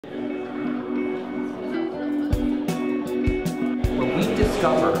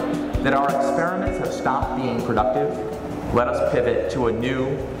discover that our experiments have stopped being productive, let us pivot to a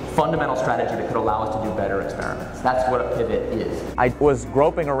new fundamental strategy that could allow us to do better experiments. That's what a pivot is. I was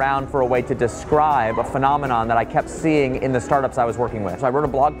groping around for a way to describe a phenomenon that I kept seeing in the startups I was working with. So I wrote a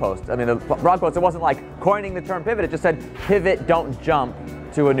blog post. I mean, the blog post, it wasn't like coining the term pivot, it just said, pivot, don't jump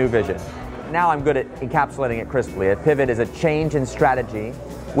to a new vision. Now I'm good at encapsulating it crisply. A pivot is a change in strategy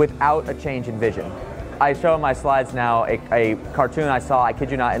without a change in vision. I show in my slides now a cartoon I saw, I kid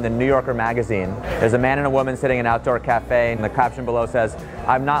you not, in the New Yorker magazine. There's a man and a woman sitting in an outdoor cafe, and the caption below says,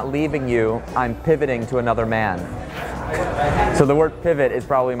 "I'm not leaving you, I'm pivoting to another man." So the word pivot is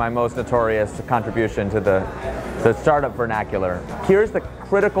probably my most notorious contribution to the startup vernacular. Here's the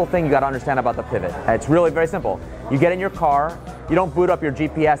critical thing you got to understand about the pivot. It's really very simple. You get in your car, you don't boot up your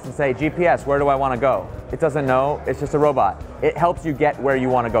GPS and say, GPS, where do I want to go? It doesn't know, it's just a robot. It helps you get where you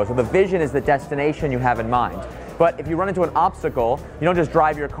want to go. So the vision is the destination you have in mind. But if you run into an obstacle, you don't just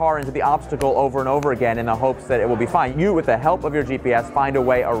drive your car into the obstacle over and over again in the hopes that it will be fine. You, with the help of your GPS, find a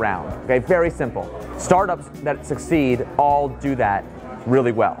way around. Okay, very simple. Startups that succeed all do that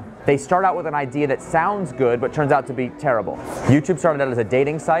really well. They start out with an idea that sounds good, but turns out to be terrible. YouTube started out as a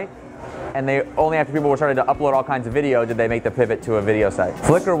dating site, and they only after people were starting to upload all kinds of video did they make the pivot to a video site.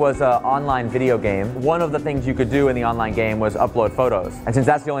 Flickr was an online video game. One of the things you could do in the online game was upload photos. And since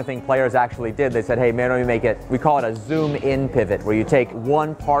that's the only thing players actually did, they said, hey, maybe we make it, we call it a zoom-in pivot, where you take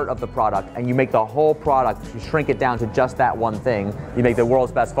one part of the product and you make the whole product, you shrink it down to just that one thing. You make the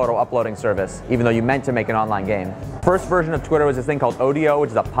world's best photo uploading service, even though you meant to make an online game. First version of Twitter was this thing called Odeo,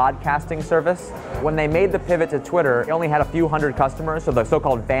 which is a podcasting service. When they made the pivot to Twitter, it only had a few hundred customers, so the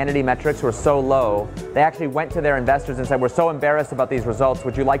so-called vanity metrics were so low, they actually went to their investors and said, we're so embarrassed about these results,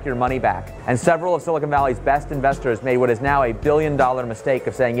 would you like your money back? And several of Silicon Valley's best investors made what is now a billion-dollar mistake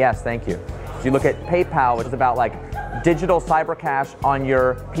of saying, yes, thank you. So you look at PayPal, which is about like digital cyber cash on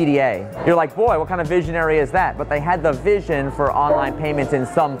your PDA. You're like, boy, what kind of visionary is that? But they had the vision for online payments in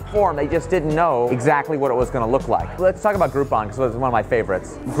some form. They just didn't know exactly what it was going to look like. Let's talk about Groupon, because it was one of my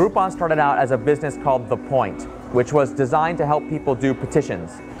favorites. Groupon started out as a business called The Point, which was designed to help people do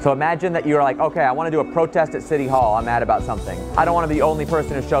petitions. So imagine that you're like, okay, I want to do a protest at City Hall, I'm mad about something. I don't want to be the only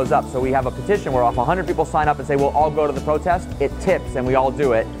person who shows up, so we have a petition where if 100 people sign up and say, we'll all go to the protest, it tips and we all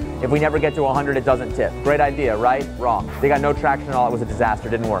do it. If we never get to 100, it doesn't tip. Great idea, right? Wrong. They got no traction at all, it was a disaster,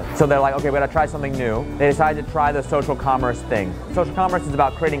 didn't work. So they're like, okay, we gotta try something new. They decided to try the social commerce thing. Social commerce is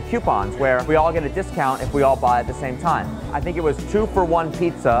about creating coupons where we all get a discount if we all buy at the same time. I think it was 2-for-1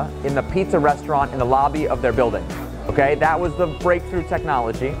 pizza in the pizza restaurant in the lobby of their building. Okay, that was the breakthrough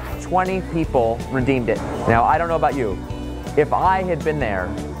technology. 20 people redeemed it. Now, I don't know about you. If I had been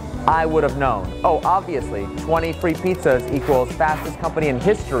there, I would have known. Oh, obviously, 20 free pizzas equals fastest company in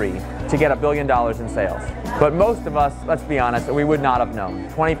history to get $1 billion in sales. But most of us, let's be honest, we would not have known.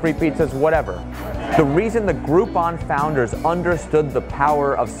 20 free pizzas, whatever. The reason the Groupon founders understood the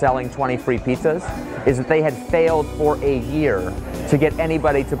power of selling 20 free pizzas is that they had failed for a year to get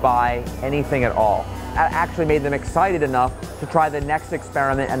anybody to buy anything at all. That actually made them excited enough to try the next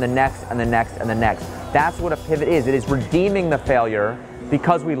experiment and the next and the next and the next. That's what a pivot is. It is redeeming the failure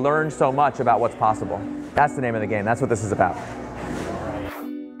because we learned so much about what's possible. That's the name of the game. That's what this is about.